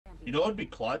You know what would be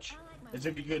clutch? Is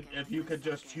if you could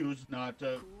just choose not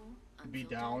to be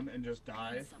down and just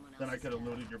die, then I could have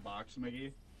looted your box,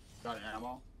 Miggy. Got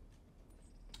ammo.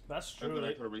 That's And true. then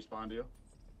I could have respawned you.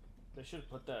 They should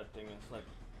put that thing as like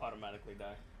automatically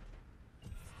die.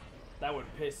 That would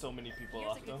piss so many people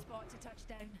off though. Spot to touch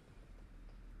down.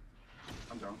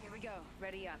 I'm down. Here we go.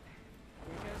 Ready up.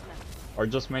 Here goes nothing. Or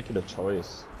just make it a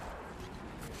choice.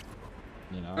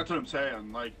 You know? That's what I'm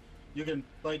saying. Like, you can,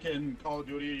 like in Call of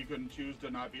Duty, you can choose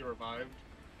to not be revived.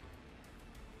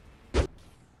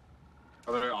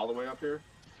 Are they all the way up here?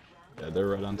 Yeah, they're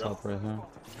right on top right here.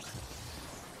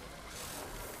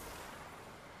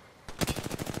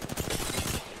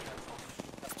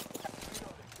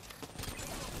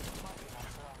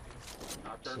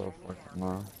 So fucking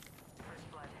low.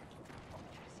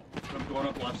 I'm going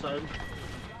up left side.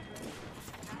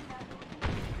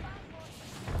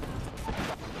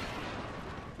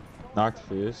 Knocked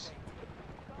fuse.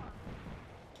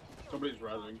 Somebody's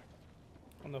rezzing.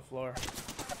 On the floor.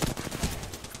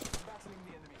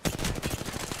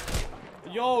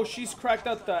 Yo, she's cracked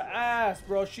out the ass,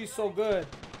 bro. She's so good.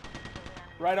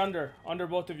 Right under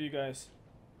both of you guys.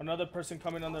 Another person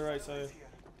coming on the right side.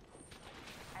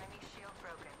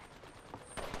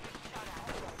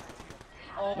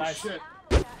 Oh, Nice. shit.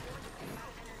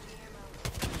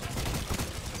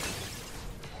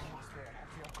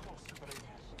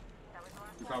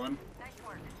 I'm coming.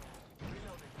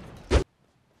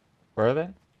 Where are they?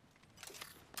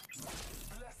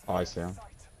 Oh, I see them.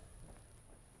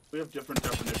 We have different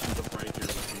definitions of right here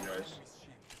with you guys.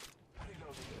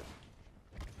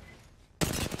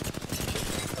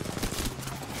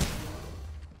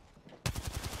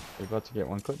 Are you about to get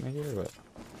one clip maybe or what?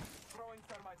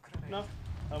 No,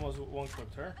 I almost one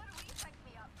clipped her.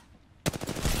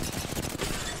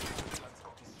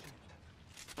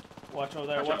 Watch over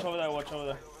there, watch over there, watch over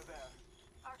there.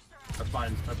 That's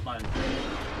fine. That's fine.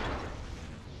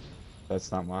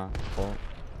 That's not my fault.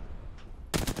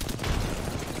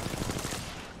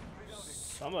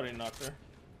 Somebody knocked her.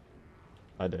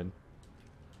 I did.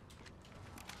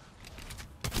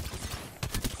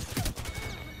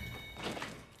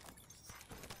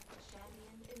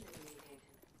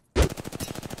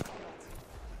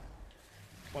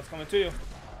 One's coming to you.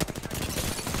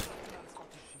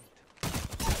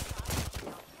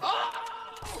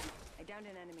 I downed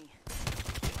an enemy.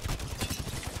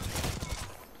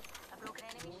 A broken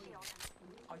enemy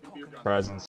shield.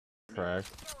 Presence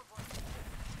cracked.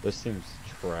 This team's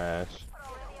trash.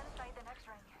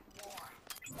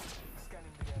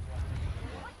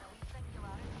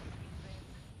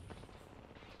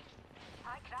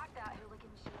 I cracked that hooligan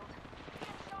shield. Get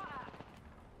shot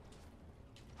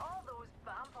at. All those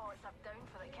vampires are down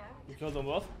for the count. You killed them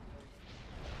both?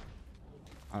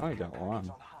 I only got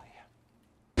one.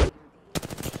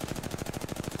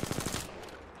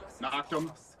 Knocked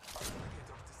him.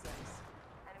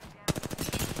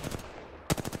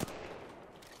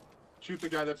 Shoot the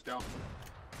guy that's down.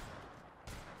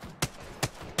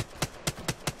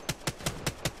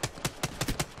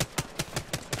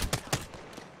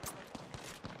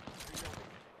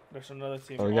 There's another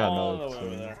team Oh, we got all another the way over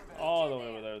team. there. All the way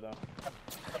over there though.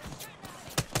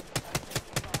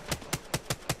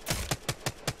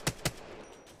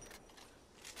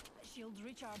 Shield's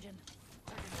recharging.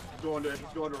 He's going to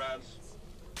res.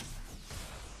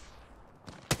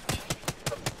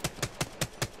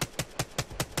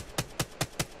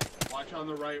 Watch on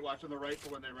the right for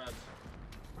when they res.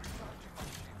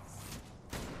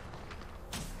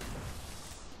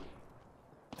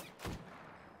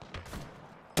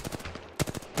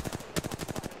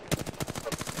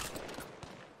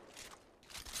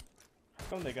 How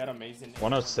come they got amazing aim?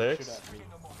 106? Shoot at me.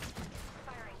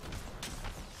 Firing.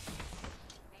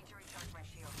 Need to recharge my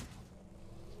shield.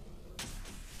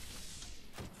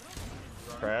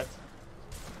 Cracked.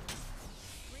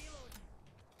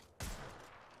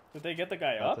 Did they get the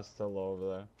guy Path up? is still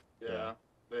over there. Yeah,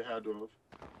 they had to have.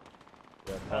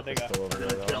 Yeah, Oh, Path they is got- still over They're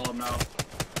there gonna kill though. him now.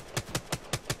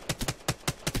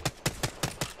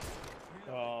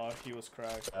 Oh, he was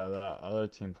cracked. Yeah, the other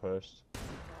team pushed.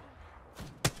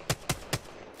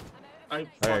 I I gotta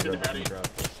fucking go had him. grab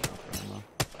this stuff right now.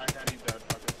 I had him dead.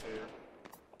 Fucking see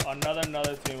you.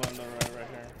 Another team on the right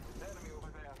here.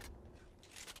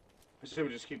 I say we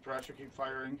just keep pressure, keep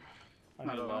firing. I I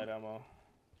need don't know. light ammo.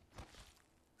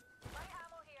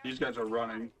 These guys are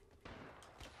running.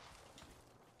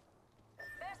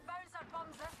 Best bouncer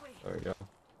bombs this way. There we go.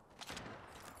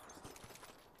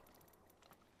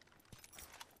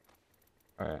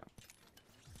 Alright.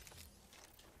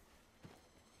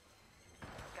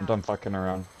 I'm done fucking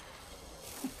around.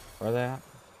 Where are they at?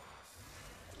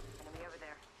 Enemy over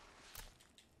there.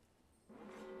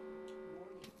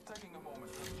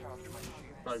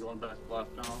 probably going back left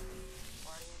now.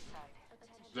 Already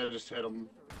inside. They just hit him.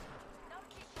 Not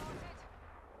keep sorted.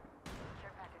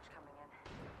 Care package coming in.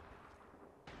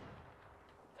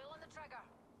 Fill in the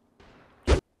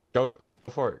trigger. Go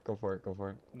for it. Go for it. Go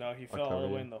for it. No, he I'll fell all cover the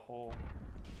way you. in the hole.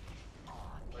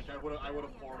 Like I would have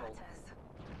portaled.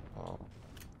 Oh.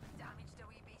 Damaged a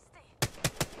wee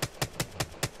beastie.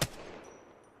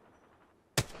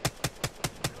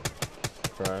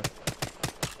 Crack.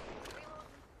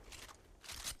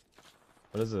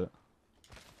 What is it?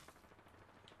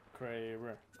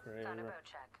 Kraber. Found a Kraber. road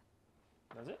check.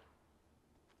 Does it?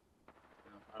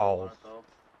 I don't Oh. want it, though.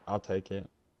 I'll take it.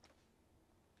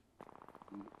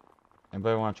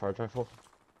 Anybody want a charge rifle?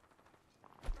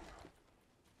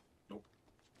 Nope.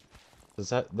 Does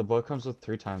that the bow comes with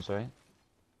 3 times, right?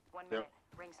 1 Yep. minute.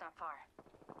 Ring's not far.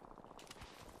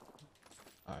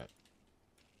 Alright.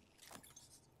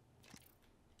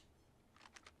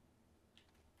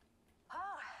 Oh,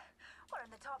 we're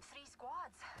in the top 3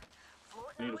 squads.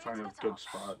 Floating I need our to way find to a the good top.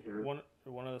 spot here.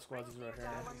 One of the squads is right here.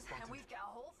 Darlings, and we've got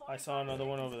a whole I saw another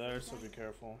one over there, so be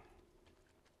careful.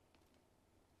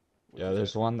 Which Yeah, is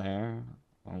there's it? one there.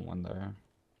 One there.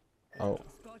 Oh,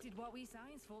 Spotted what we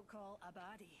science folk call a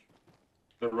baddie.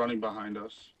 They're running behind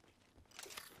us.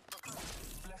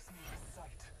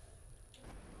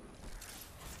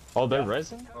 oh, they're Yeah.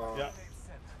 rising? Yeah.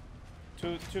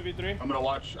 2v3. I'm gonna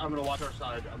watch our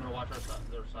side. I'm gonna watch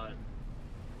their side.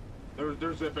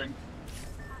 They're zipping.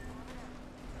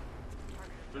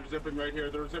 They're zipping right here.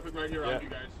 They're zipping right here Yeah. on you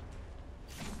guys.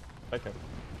 Okay.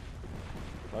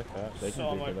 Like that. They So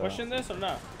can am I dig it pushing this or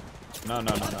not? out. No,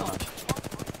 no, no, no, no.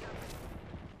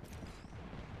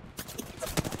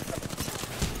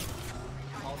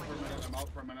 I'm out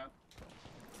for a minute.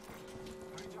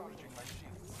 Recharging my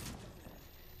shields.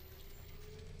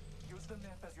 Use the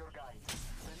map as your guide. The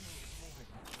enemy is moving.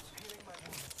 Healing my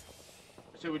wounds.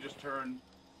 I say we just turn.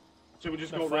 I say we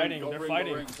just They're go fighting, ring. Go they're ring.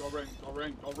 fighting. Go ring. Go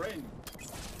ring. Go ring. Go ring.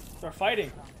 They're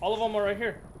fighting. All of them are right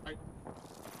here. I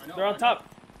know. They're I on know. top.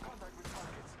 Contact with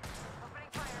targets. Opening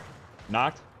fire.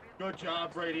 Knocked? Good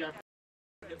job, Brady. Trust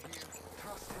in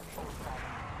your power.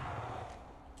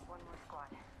 One more squad.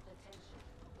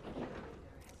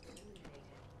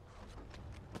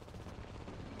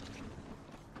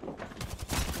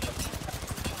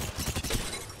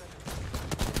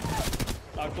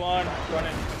 Knocked one.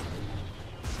 Running.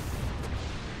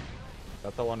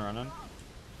 Got the one running.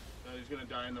 He's gonna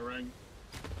die in the ring.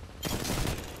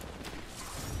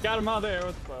 Got him out there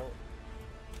with the bow.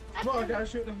 Come on, guys,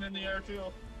 shooting him in the air too.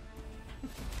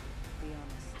 Be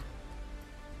honest.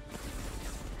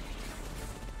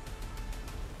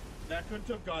 That couldn't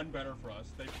have gone better for us.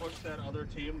 They pushed that other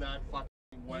team that fucking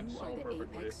went You so are the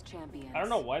perfectly. Apex champions. I don't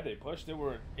know why they pushed. They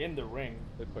were in the ring.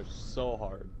 They pushed so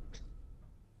hard.